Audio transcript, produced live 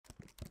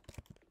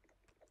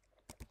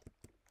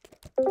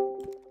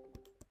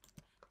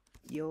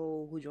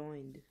Yo, who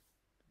joined?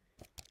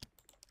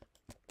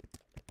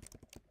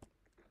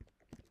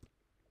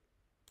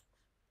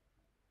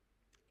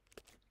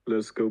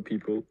 Let's go,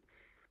 people.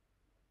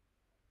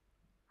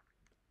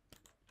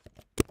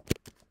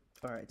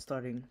 Alright,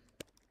 starting.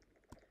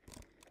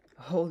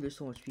 Oh, there's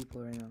so much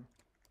people right now.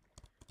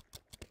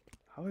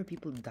 How are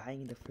people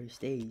dying in the first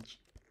stage?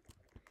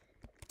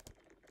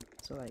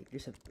 So like,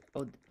 there's a...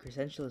 Oh,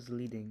 Crescential is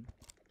leading.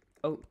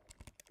 Oh,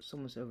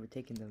 someone's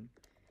overtaken them.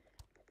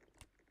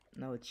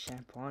 Now it's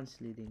Champon's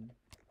leading.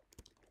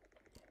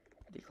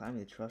 They're climbing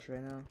the truss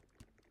right now.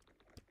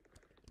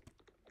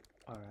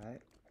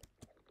 Alright.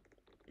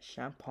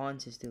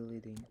 Champon's is still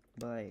leading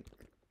by like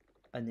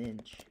an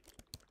inch.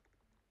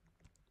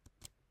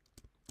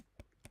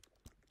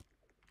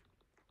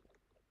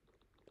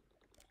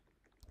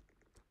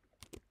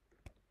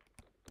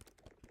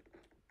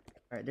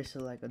 Alright,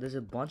 there's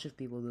a bunch of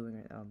people doing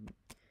it,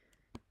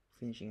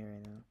 finishing it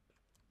right now.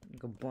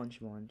 Like a bunch.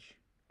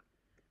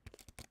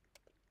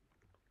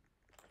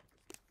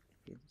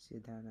 You can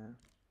sit down now.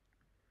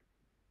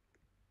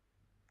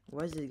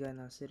 Why is this guy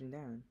not sitting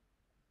down?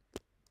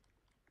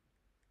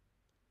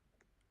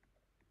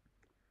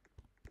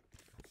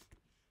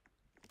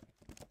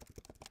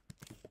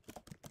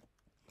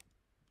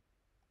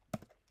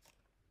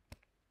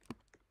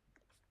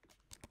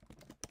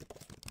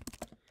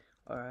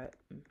 Alright.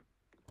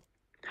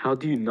 How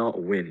do you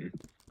not win?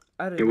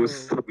 I don't It know.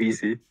 was so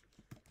easy.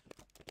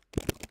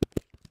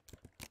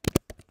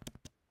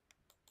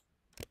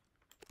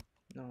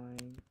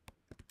 9,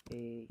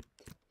 8,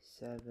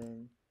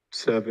 7,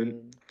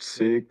 7,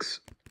 6,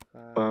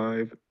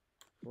 5,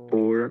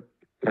 4,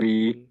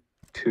 3,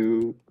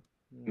 2,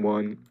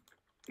 1,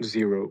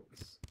 0.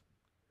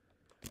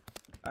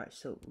 Alright,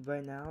 so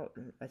right now,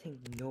 I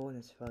think no one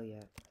has fell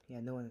yet. Yeah,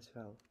 no one has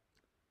fell.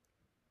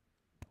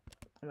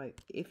 I'm like,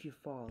 if you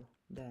fall,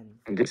 then...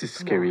 And this is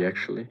Come scary, on.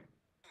 actually.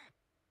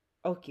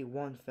 Okay,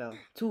 1 fell.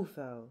 2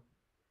 fell.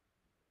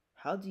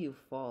 How do you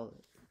fall?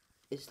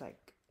 It's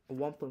like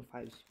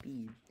 1.5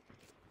 speed.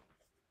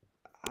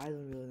 I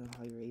don't really know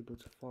how you're able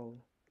to fall.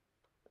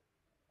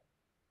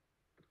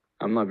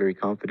 I'm not very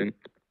confident.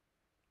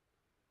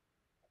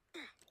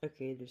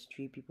 Okay, there's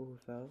 3 people who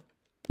fell.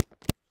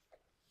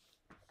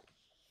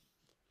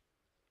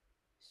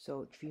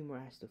 So 3 more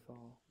has to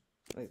fall.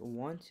 Like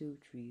 1, 2,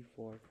 3,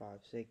 4, 5,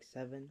 6,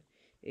 7,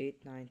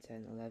 8, 9,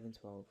 10, 11,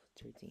 12,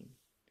 13.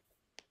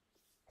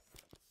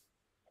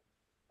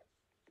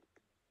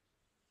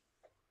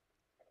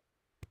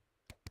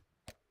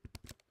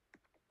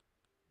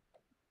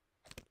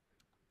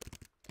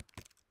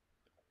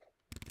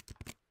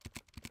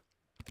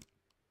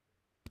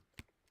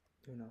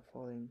 They're not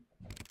falling.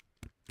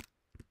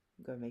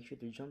 You gotta make sure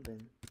they're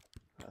jumping,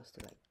 or else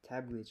they're like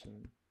tab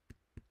glitching.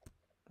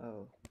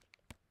 Oh.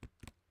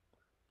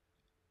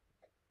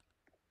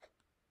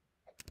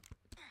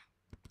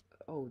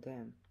 Oh,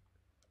 damn.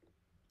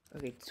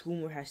 Okay, 2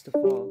 more has to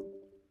fall.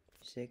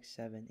 6,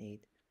 7,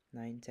 8,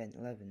 9, 10,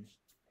 11.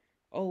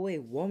 Oh,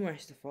 wait, 1 more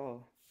has to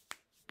fall.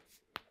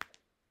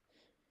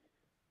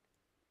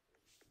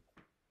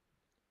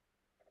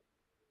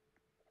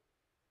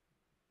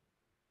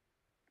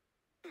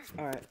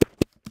 Alright.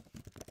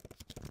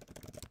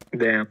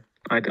 Damn,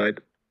 I died.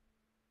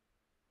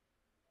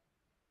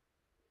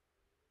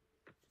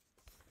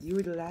 You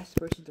were the last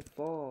person to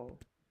fall.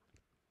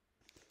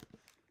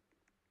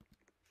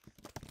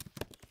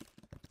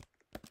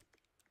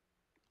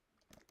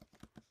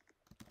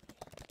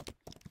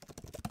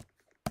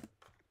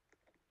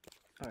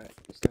 Alright,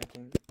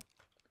 starting.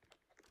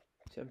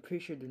 So I'm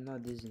pretty sure they're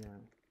not dizzy now.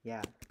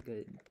 Yeah,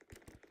 good.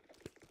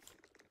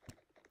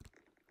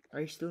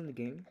 Are you still in the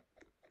game?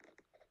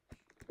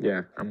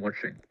 Yeah, I'm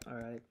watching.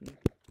 Alright.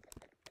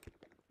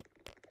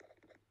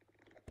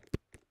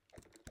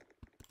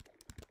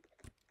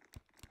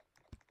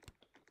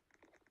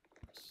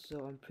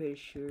 So I'm pretty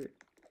sure,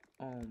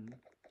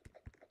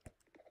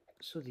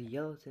 so the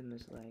yellow team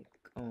is like,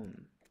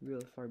 real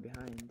far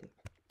behind.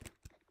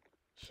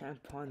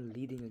 Champagne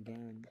leading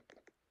again.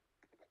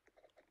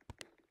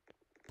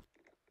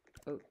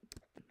 Oh,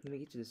 let me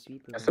get to the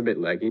sweeper That's a one. bit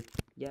laggy.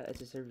 Yeah, it's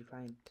a server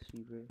client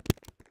sweeper.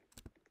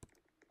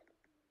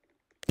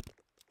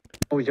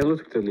 Oh, yellow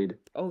took the lead.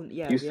 Oh,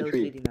 yeah, Use the yellow's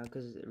tree. leading now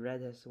because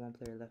red has 1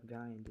 player left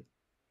behind.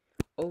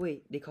 Oh,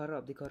 wait, they caught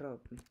up.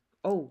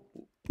 Oh,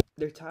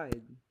 they're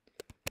tied.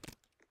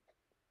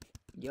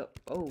 Yup.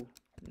 Oh,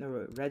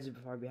 no, red's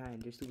far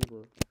behind. There's 2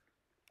 people.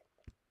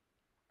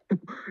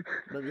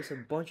 But there's a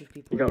bunch of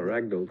people You got in the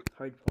ragdolled.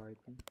 hard part.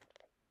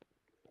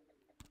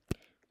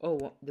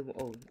 Oh,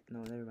 oh,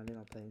 no, never mind. They're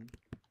not playing.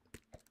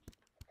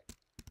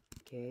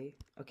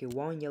 Okay,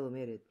 1 yellow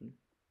made it.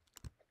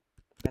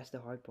 That's the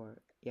hard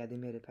part. Yeah, they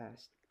made it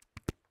past.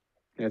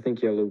 I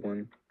think yellow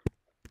won.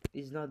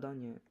 It's not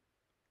done yet.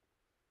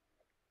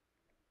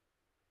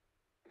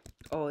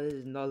 Oh, this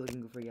is not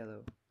looking good for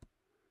yellow.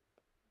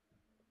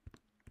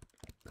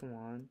 Come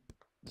on.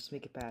 Just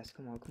make it pass.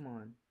 Come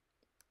on.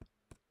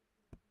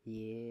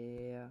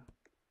 Yeah.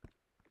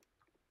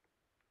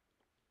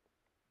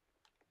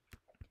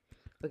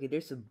 Okay,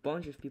 there's a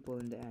bunch of people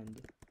in the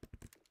end.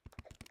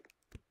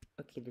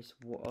 Okay, there's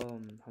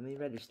how many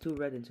red? There's 2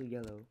 red and 2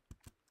 yellow.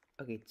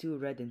 Okay, 2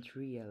 red and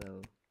 3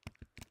 yellow.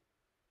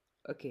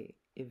 Okay,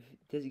 if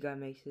this guy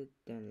makes it,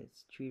 then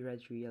it's 3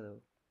 red, 3 yellow.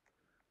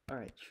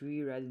 Alright,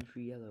 3 red and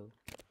 3 yellow.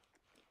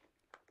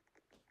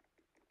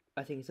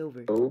 I think it's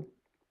over. Oh,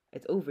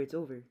 It's over, it's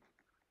over.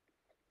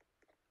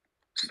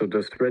 so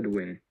does red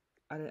win?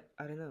 I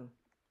don't know.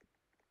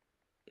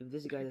 If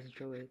this guy doesn't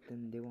throw it,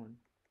 then they won.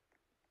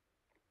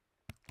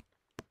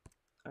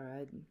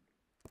 Alright.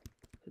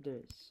 So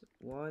there's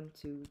 1,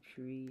 2,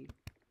 3.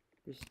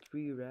 There's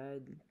 3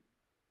 red.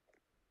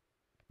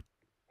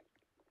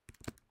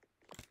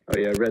 Oh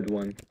yeah, red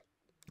won.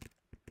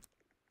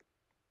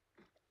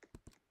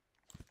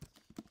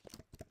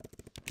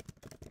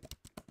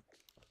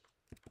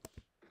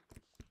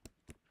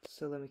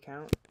 So let me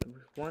count.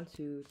 1,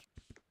 2.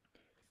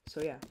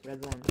 So yeah,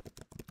 red won.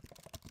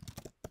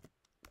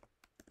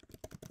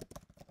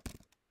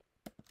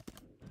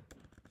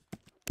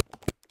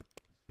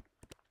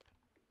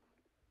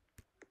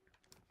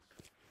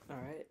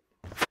 Alright.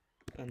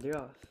 And they're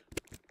off.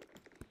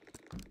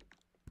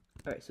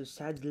 Alright, so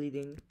Sad's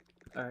leading.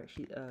 Alright,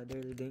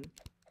 they're leading.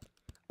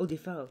 Oh, they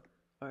fell.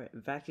 Alright,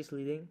 Vax is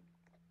leading.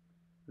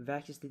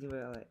 Vax is leading by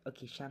a lot.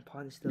 Okay,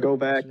 Champagne is still Go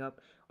back. catching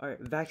up.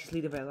 Alright, Vax is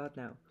leading by a lot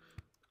now.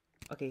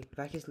 Okay,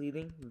 Vax is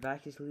leading.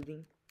 Vax is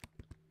leading.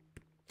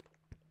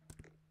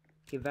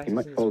 Okay, Vax He is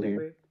might in the fall here.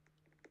 sweeper.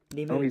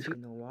 They Oh, made he's it.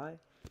 You know why?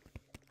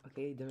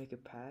 Okay, they make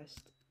it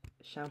past.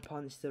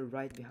 Champagne is still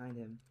right behind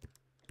him.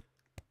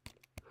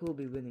 Who will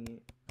be winning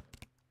it?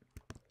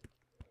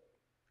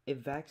 If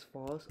Vax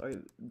falls or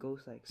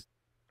goes like...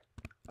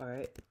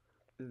 Alright,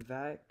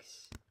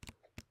 Vax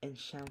and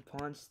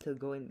Champagne still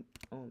going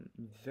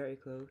very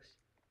close.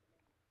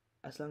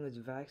 As long as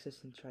Vax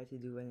doesn't try to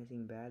do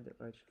anything bad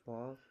or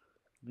fall,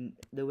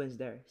 the win's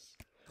theirs.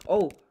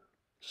 Oh!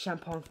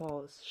 Champagne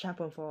falls.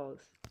 Champagne falls.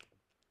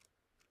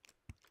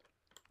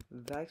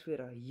 Vax with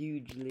a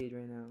huge lead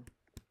right now.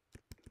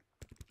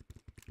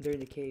 They're in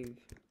the cave.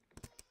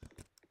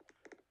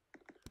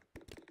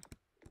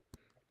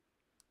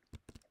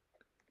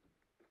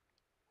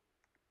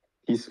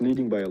 He's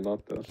leading by a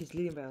lot though. He's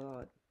leading by a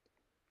lot.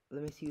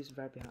 Let me see who's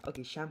right behind.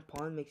 Okay,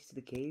 Champagne makes it to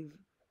the cave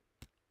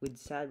with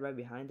Sad right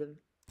behind him.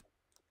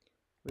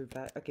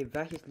 Okay,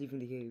 Vax is leaving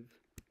the cave.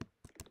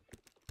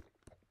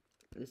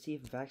 Let's see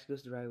if Vax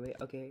goes the right way.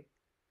 Okay,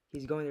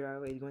 he's going the right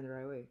way. He's going the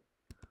right way.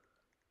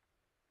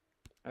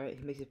 All right,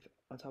 he makes it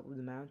on top of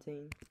the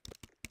mountain.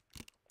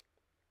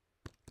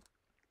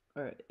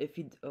 All right, if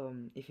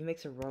he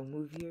makes a wrong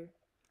move here,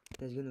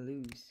 then he's gonna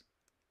lose.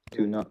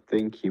 Do not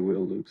think he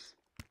will lose.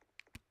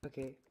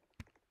 Okay.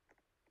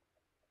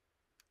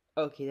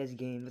 Okay, that's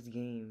game. That's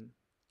game.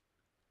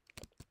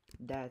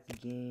 That's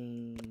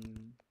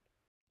game.